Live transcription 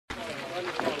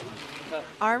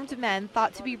Armed men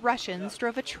thought to be Russians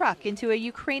drove a truck into a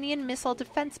Ukrainian missile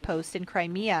defense post in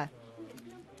Crimea.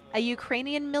 A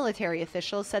Ukrainian military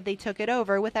official said they took it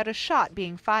over without a shot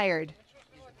being fired.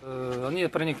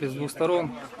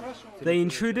 They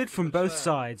intruded from both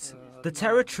sides. The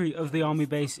territory of the army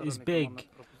base is big.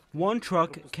 One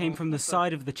truck came from the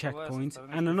side of the checkpoint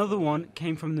and another one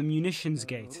came from the munitions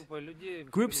gate.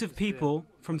 Groups of people,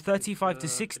 from 35 to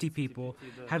 60 people,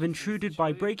 have intruded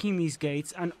by breaking these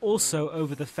gates and also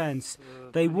over the fence.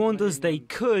 They warned us they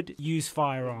could use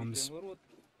firearms.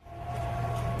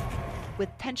 With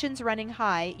tensions running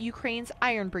high, Ukraine's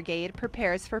Iron Brigade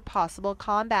prepares for possible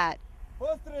combat.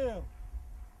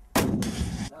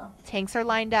 Tanks are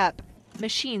lined up.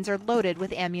 Machines are loaded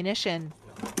with ammunition.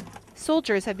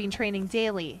 Soldiers have been training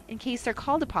daily in case they're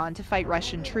called upon to fight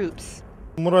Russian troops.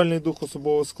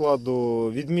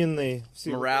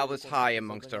 Morale is high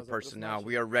amongst our personnel.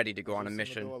 We are ready to go on a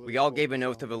mission. We all gave an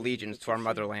oath of allegiance to our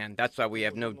motherland. That's why we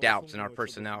have no doubts in our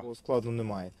personnel.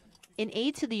 An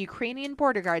aide to the Ukrainian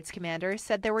Border Guards commander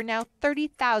said there were now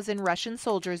 30,000 Russian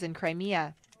soldiers in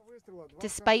Crimea.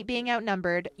 Despite being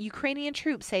outnumbered, Ukrainian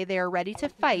troops say they are ready to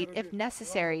fight if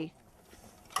necessary.